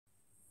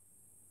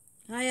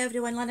Hi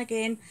everyone, Lynn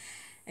again.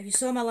 If you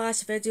saw my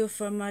last video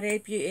from my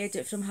Red Beauty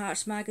edit from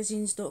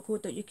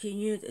heartsmagazines.co.uk, you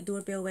knew the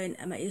doorbell went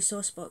and my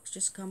Asos box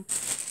just come.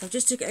 So I've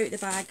just took it out the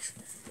bag,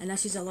 and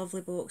this is a lovely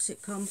box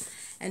it come.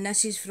 And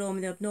this is from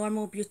the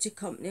Abnormal Beauty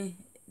Company,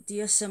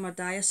 Dieciem or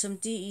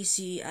Dieciem,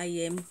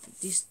 D-E-C-I-M,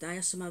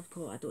 Dieciem I've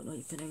got, I don't know how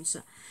you pronounce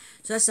it.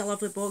 So this is a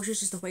lovely box, it's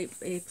just a white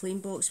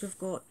plain box we've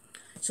got.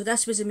 So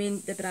this was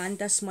the brand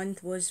this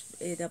month was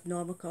the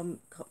Abnormal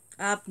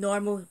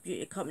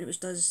Beauty Company, which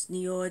does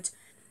Neod.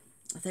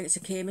 I think it's a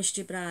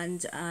chemistry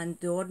brand, and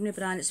the Ordinary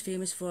brand it's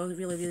famous for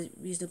really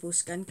reasonable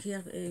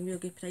skincare, real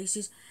good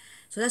prices.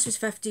 So this was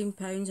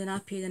 £15 and I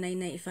paid the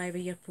 £9.95 a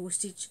year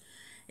postage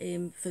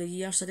for the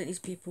year, so I didn't need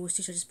to pay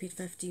postage, I just paid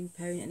 £15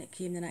 and it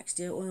came the next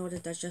day. I only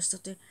ordered this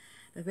yesterday,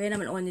 but when I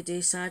went on the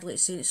day, sadly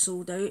it's saying it's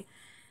sold out.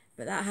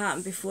 But that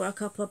happened before a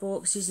couple of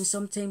boxes, and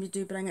sometimes they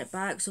do bring it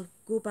back, so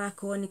go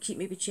back on and keep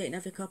maybe checking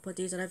every couple of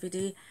days or every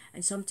day,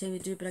 and sometimes they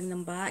do bring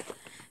them back.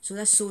 So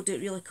this sold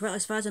out really quick.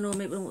 As far as I know,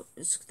 maybe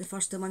it's the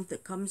first of the month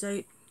that comes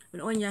out.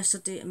 Went on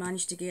yesterday and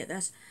managed to get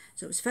this.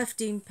 So it was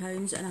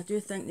 £15, and I do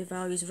think the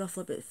value is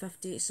roughly about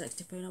 £58 to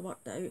 £60. I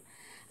worked it out.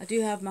 I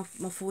do have my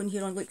phone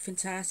here on Look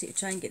Fantastic to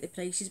try and get the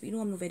prices, but you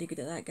know I'm not very good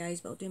at that,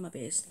 guys, but I'll do my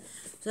best.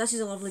 So this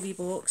is a lovely wee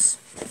box,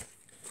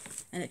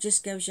 and it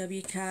just gives you a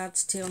wee card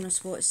telling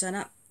us what's in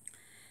it.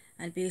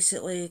 And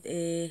basically,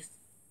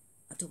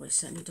 I don't want to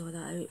sit and read all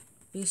that out.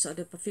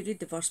 Basically, if you read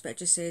the verse bit, it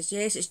just says,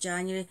 yes, it's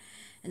January,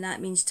 and that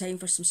means time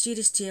for some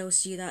serious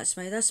TLC. That's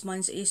why this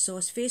month's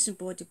Asos Face and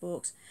Body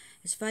Box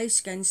is 5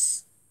 skin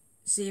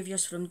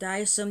saviours from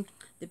Dieciem,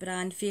 the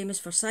brand famous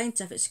for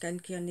scientific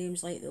skincare,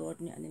 names like the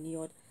Ordinary and the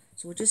Neod.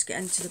 So we'll just get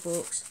into the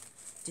box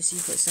to see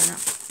what's in it.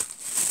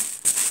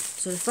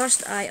 So the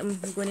first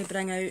item we're going to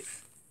bring out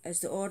is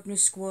the Ordinary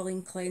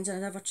Squalene Cleanser. I've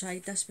never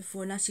tried this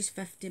before, and this is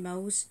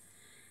 50ml.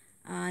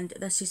 And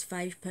this is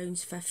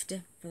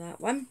 £5.50 for that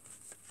one.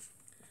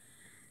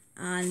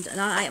 And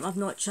another item I've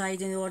not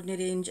tried in the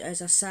Ordinary range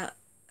is a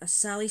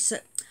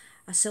salicylic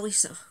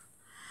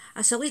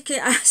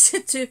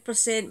acid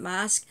 2%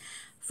 mask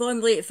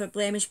formulated for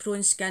blemish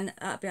prone skin.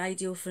 That'd be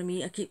ideal for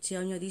me. I keep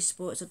telling you, these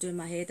spots are doing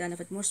my head in. I've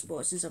had more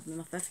spots since I've been in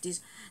my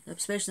 50s,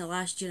 especially the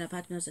last year I've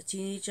had when I was a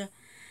teenager.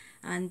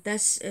 And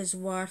this is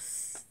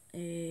worth,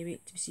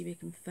 wait to see if we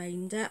can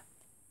find it.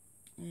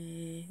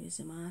 Where's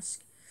the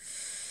mask?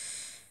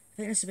 I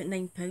think it's about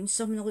 £9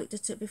 something. I looked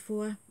at it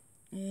before.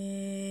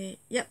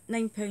 Yep,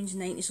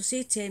 £9.90. So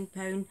say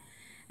 £10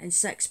 and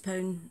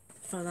 £6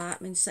 for that.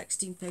 I mean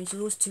 £16. So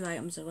those two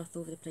items are worth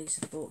over the price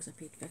of the box. I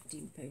paid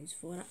 £15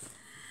 for it.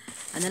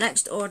 And the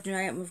next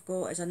Ordinary item we've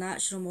got is a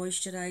natural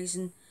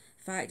moisturising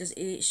Factors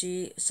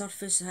HA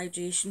surface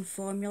hydration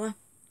formula.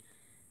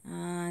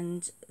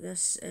 And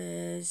this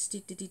is I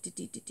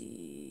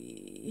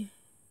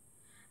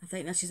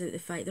think this is out the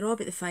five. They're all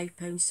about the £5,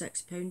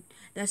 £6.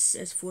 This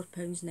is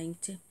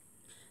 £4.90.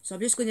 So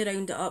I'm just going to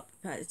round it up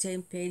at the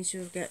 10 pence. So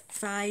we've got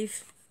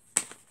 5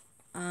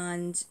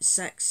 and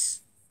 6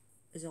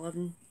 is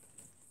 11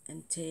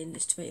 and 10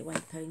 is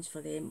 £21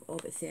 for them, all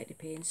about 30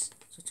 pence.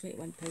 So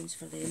 £21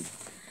 for them.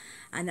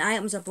 And the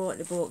items I bought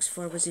the box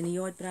for was the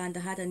Neod brand. I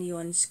had a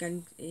Neon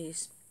Skin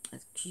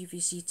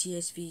QVC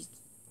TSV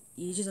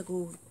years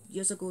ago,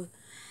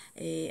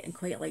 and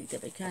quite liked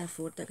it, but I can't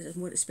afford it because it's a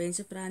more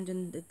expensive brand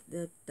than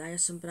the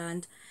Dieciem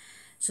brand.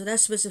 So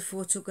this was a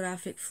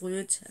photographic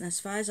fluid, and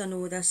as far as I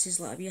know, this is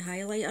like a wee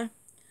highlighter.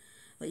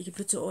 Like you can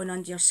put it on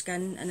under your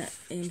skin and it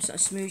sort of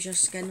smooths your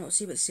skin. Let's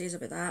see what it says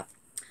about that.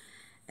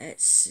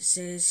 It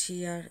says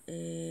here,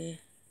 wait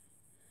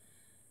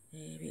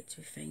till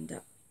we find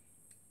it.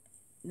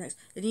 Next,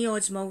 the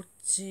Neod's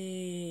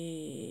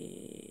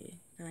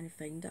can't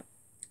find it.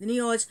 The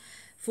Neod's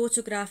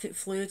photographic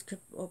fluid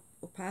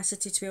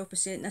opacity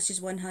 12%. This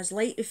is one has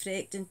light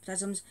reflecting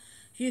prisms,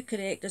 hue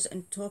correctors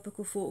and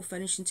topical photo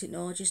finishing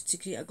technologies to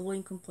create a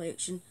glowing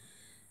complexion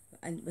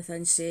and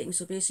within seconds.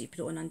 So basically you put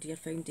it on under your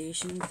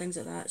foundation and things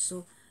like that.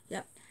 So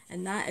yep,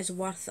 and that is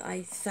worth,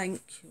 I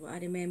think, what I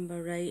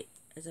remember right,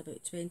 is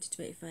about £20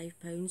 to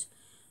 £25.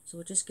 So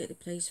we'll just get the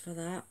price for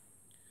that.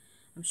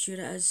 I'm sure it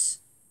is.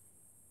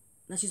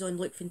 This is on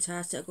Look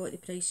Fantastic. I got the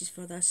prices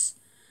for this,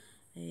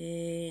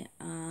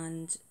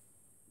 and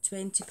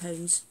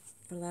 £20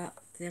 for that,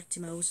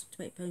 30ml,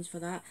 £20 for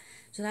that.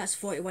 So that's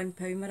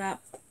 £41 we're at,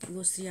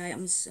 those three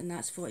items, and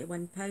that's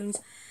 £41.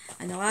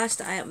 And the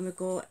last item we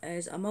got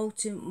is a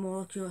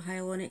multi-molecule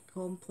hyaluronic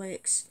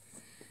complex,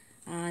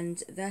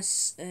 and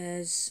this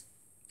is,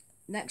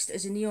 next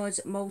is a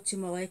Neod's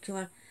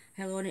multi-molecular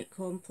hyaluronic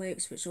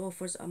complex, which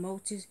offers a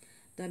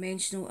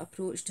multi-dimensional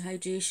approach to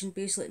hydration.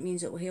 Basically it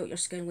means it will help your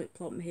skin look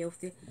plump and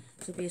healthy,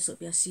 so basically it'll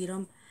be a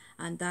serum,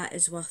 and that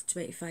is worth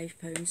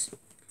 £25.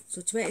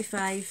 So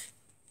 25,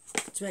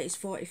 20 is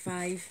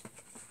 45,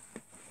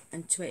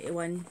 and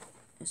 21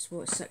 is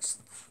what, 6,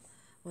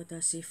 what did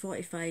I say,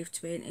 45,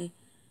 20,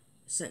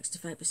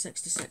 65 is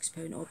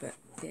 £66, all about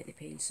 30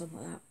 pence, something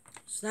like that.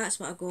 So that's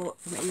what I got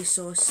from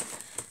Asos.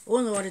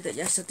 Only ordered it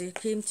yesterday,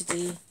 came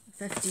today,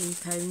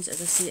 £15.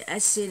 As I say, it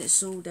is saying it's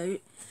sold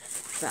out,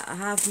 but I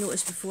have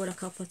noticed before a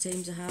couple of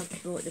times I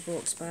have brought the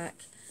box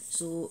back. So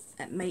so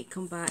it might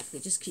come back,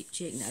 but just keep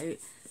checking it out.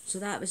 So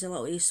that was a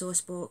little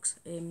Asos box.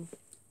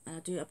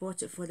 I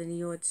bought it for the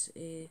Neods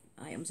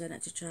items in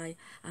it to try.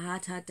 I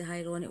had the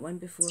hyaluronic one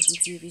before from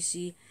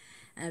QVC,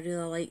 and I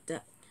really liked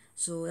it,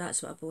 so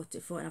that's what I bought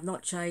it for. And I've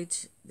not tried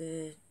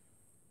the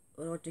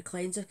ordinary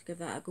cleanser, give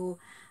that a go,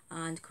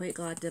 and quite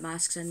glad the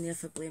mask's in there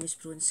for blemish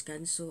prone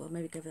skin, so I'll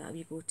maybe give that a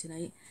wee go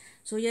tonight.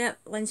 So yeah,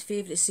 Lynn's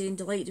favourite saying,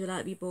 delighted with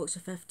that wee box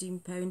for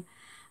 £15.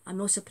 I'm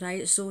not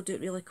surprised it sold out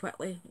really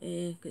quickly,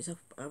 because it's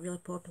a really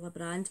popular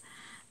brand.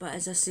 But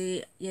as I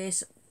say,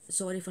 yes,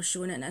 sorry for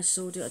showing it and it's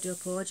sold out, I do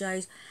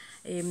apologise,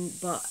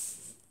 but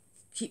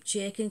keep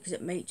checking because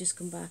it might just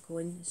come back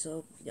on.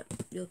 So yep,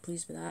 really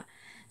pleased with that.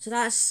 So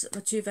that's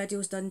my 2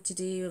 videos done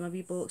today with my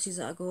wee boxes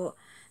that I got.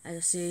 As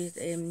I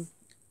said,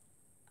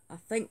 I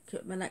think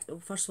my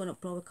first one will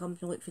probably come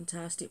from Look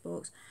Fantastic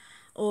box.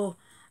 Oh,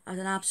 as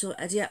an absolute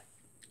idiot,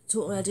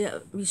 total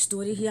idiot, wee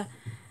story here.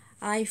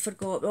 I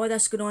forgot, with all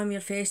this going on with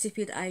your festive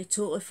period, I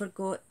totally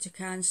forgot to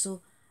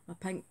cancel my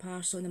pink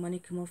parcel and the money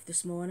came off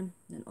this morning.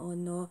 And oh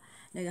no,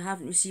 now I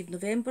haven't received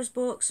November's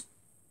box,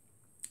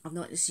 I've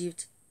not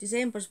received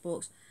December's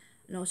box,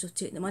 and also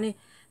taken the money.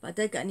 But I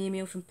did get an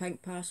email from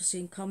Pink Parcel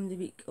saying come the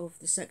week of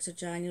the 6th of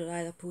January,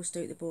 either post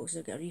out the boxes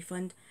or get a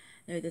refund.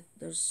 Now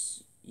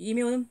there's, you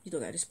email them, you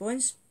don't get a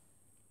response.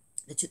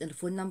 They took their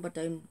phone number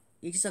down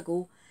ages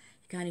ago,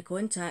 you can't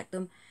contact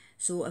them.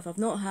 So if I've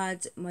not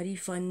had my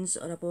refunds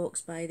or a box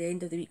by the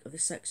end of the week of the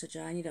 6th of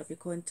January, I'll be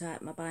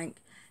contacting my bank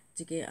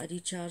to get a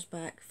recharge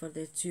back for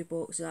the 2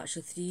 boxes,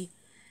 actually 3.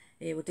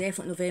 Well,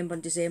 definitely November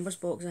and December's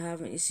box I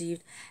haven't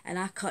received, and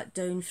I cut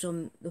down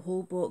from the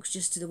whole box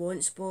just to the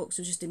wants box,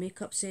 so just the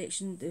makeup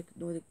section,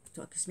 the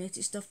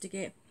cosmetic stuff to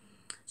get.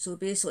 So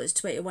basically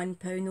it's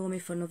 £21 only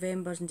for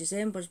November's and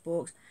December's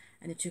box,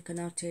 and they took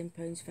another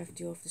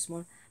 £10.50 off this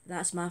morning. But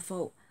that's my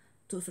fault,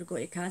 totally forgot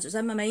to cancel. It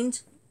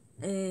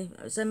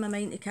was in my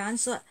mind, to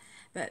cancel it,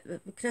 but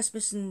with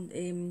Christmas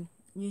and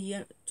New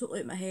Year, totally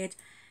out of my head,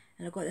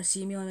 and I got this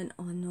email and I went,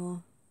 oh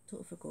no,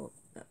 totally forgot.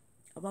 But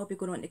I will be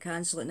going on to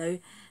cancel it now,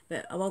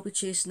 but I will be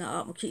chasing it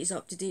up. I'll keep you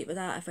up to date with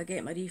that. If I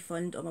get my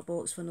refund on my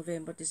box for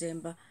November,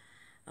 December,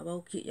 I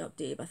will keep you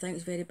updated. But I think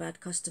it's very bad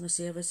customer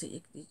service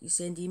that you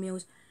send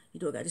emails, you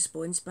don't get a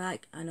response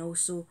back, and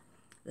also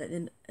that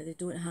they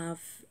don't have,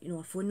 you know,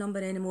 a phone number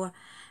anymore,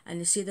 and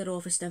they say their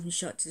office is even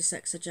shut to the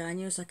 6th of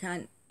January, so I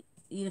can't,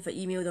 even if I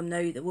email them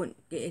now, they won't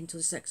get in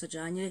until the 6th of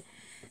January.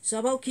 So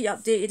I will keep you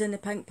updated on the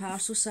Pink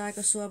Parcel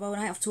saga, so I will.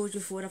 And I've told you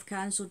before, I've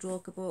cancelled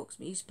Rocker Box,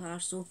 my East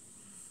Parcel.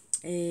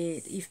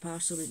 The Eve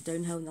Parcel went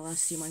downhill in the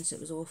last 3 months, it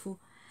was awful.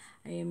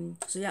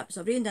 So yeah,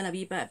 so I've reined in a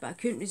wee bit, but I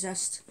couldn't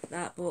resist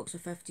that box for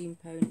 £15,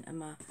 and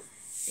my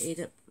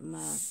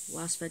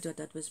last video I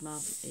did was my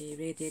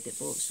red edit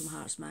box from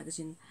Hearts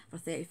Magazine for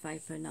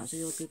 £35. That was a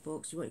really good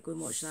box. You want to go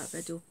and watch that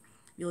video,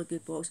 really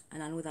good box,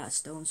 and I know that's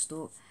still in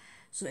stock.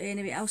 So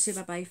anyway, I'll say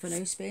bye bye for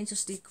now. Spencer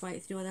stayed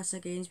quiet through all this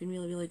again, it's been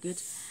really good.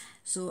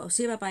 So I'll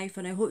say bye bye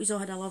for now. Hope you all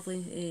had a lovely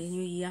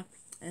new year.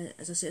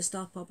 As I said, it's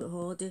still a public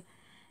holiday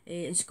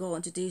in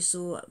Scotland today,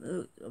 so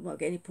I won't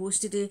get any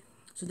post today.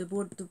 So the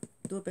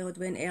doorbell had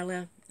went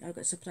earlier. I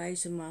got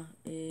surprised when my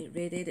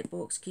red edit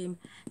box came,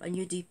 but I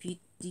knew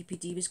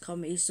DPD was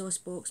coming,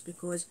 Asos box,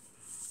 because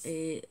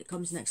it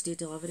comes next day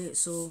delivery. It's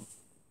so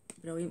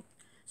brilliant.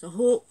 So I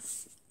hope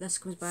this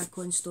comes back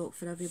on stock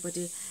for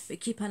everybody, but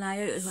keep an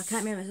eye out. I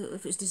can't remember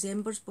if it was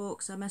December's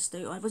box I missed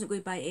out on. I wasn't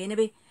going to buy it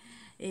anyway.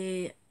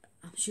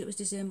 I'm sure it was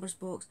December's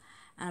box,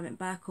 and I went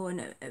back on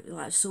it. It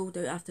like sold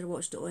out after I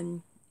watched it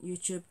on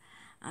YouTube,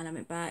 and I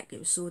went back, it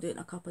was sold out, and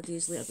a couple of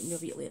days later, maybe a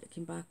week later, it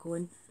came back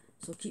on.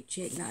 So keep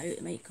checking that out,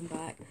 it might come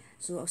back.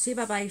 So I'll say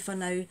bye bye for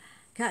now.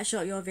 Catch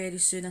up with you all very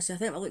soon. I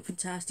think my Look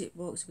Fantastic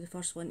box will be the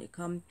first one to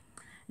come.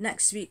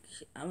 Next week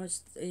I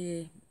must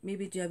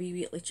maybe do a wee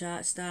weekly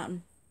chat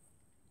starting.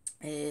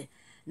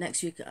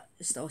 Next week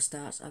it still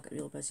starts. I've got a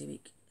real busy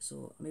week,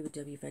 so maybe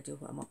do a wee video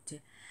what I'm up to.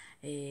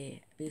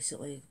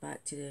 Basically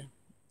back to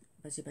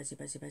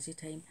the busy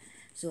time.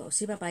 So I'll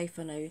say bye bye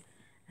for now.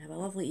 Have a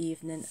lovely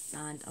evening,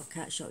 and I'll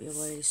catch up with you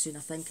very soon. I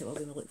think it will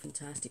be my Look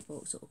Fantastic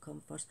box that will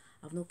come first.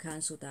 I've not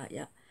cancelled that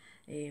yet.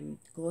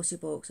 Glossy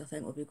box I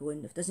think will be going.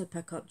 If it doesn't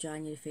pick up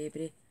January,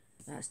 February,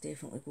 that's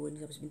definitely going.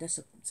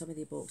 Some of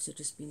the boxes have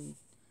just been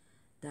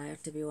dire,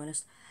 to be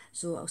honest.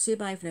 So I'll say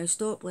bye for now.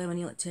 Stop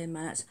lemon like 10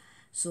 minutes.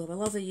 So have a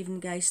lovely evening,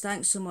 guys.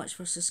 Thanks so much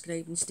for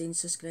subscribing, staying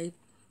subscribed.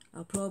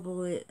 I'm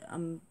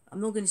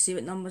not going to say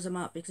what numbers I'm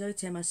at, because every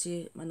time I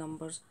say my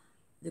numbers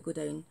they go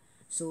down.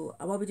 So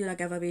I will be doing a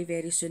giveaway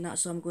very soon,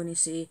 that's all I'm going to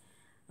say.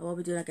 I will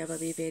be doing a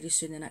giveaway very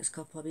soon in the next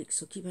couple of weeks,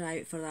 so keep an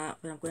eye out for that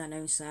when I'm going to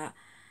announce that.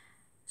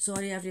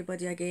 Sorry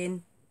everybody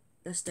again,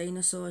 this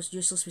dinosaur is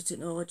useless with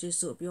technology,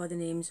 so it'll be all the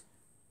names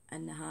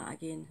in the hat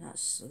again.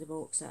 That's the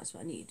box, that's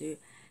what I need to do.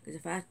 Because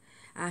if I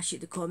ask you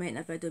to comment in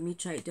a video, me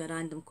try to do a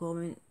random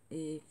comment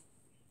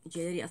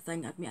generator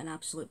thing, I'd make an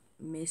absolute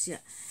mess of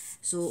it.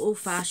 So old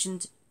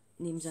fashioned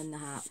names in the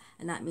hat,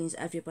 and that means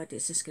everybody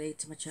that's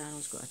subscribed to my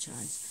channel's got a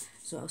chance.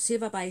 So I'll say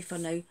bye bye for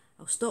now.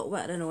 I'll stop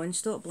whittering on,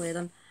 stop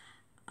blathering,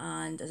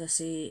 and as I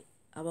say,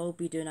 I will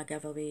be doing a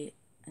giveaway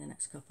in the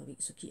next couple of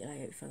weeks, so keep your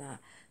eye out for that.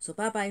 So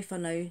bye bye for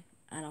now,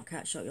 and I'll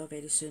catch up with you all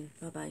very soon.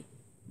 Bye bye.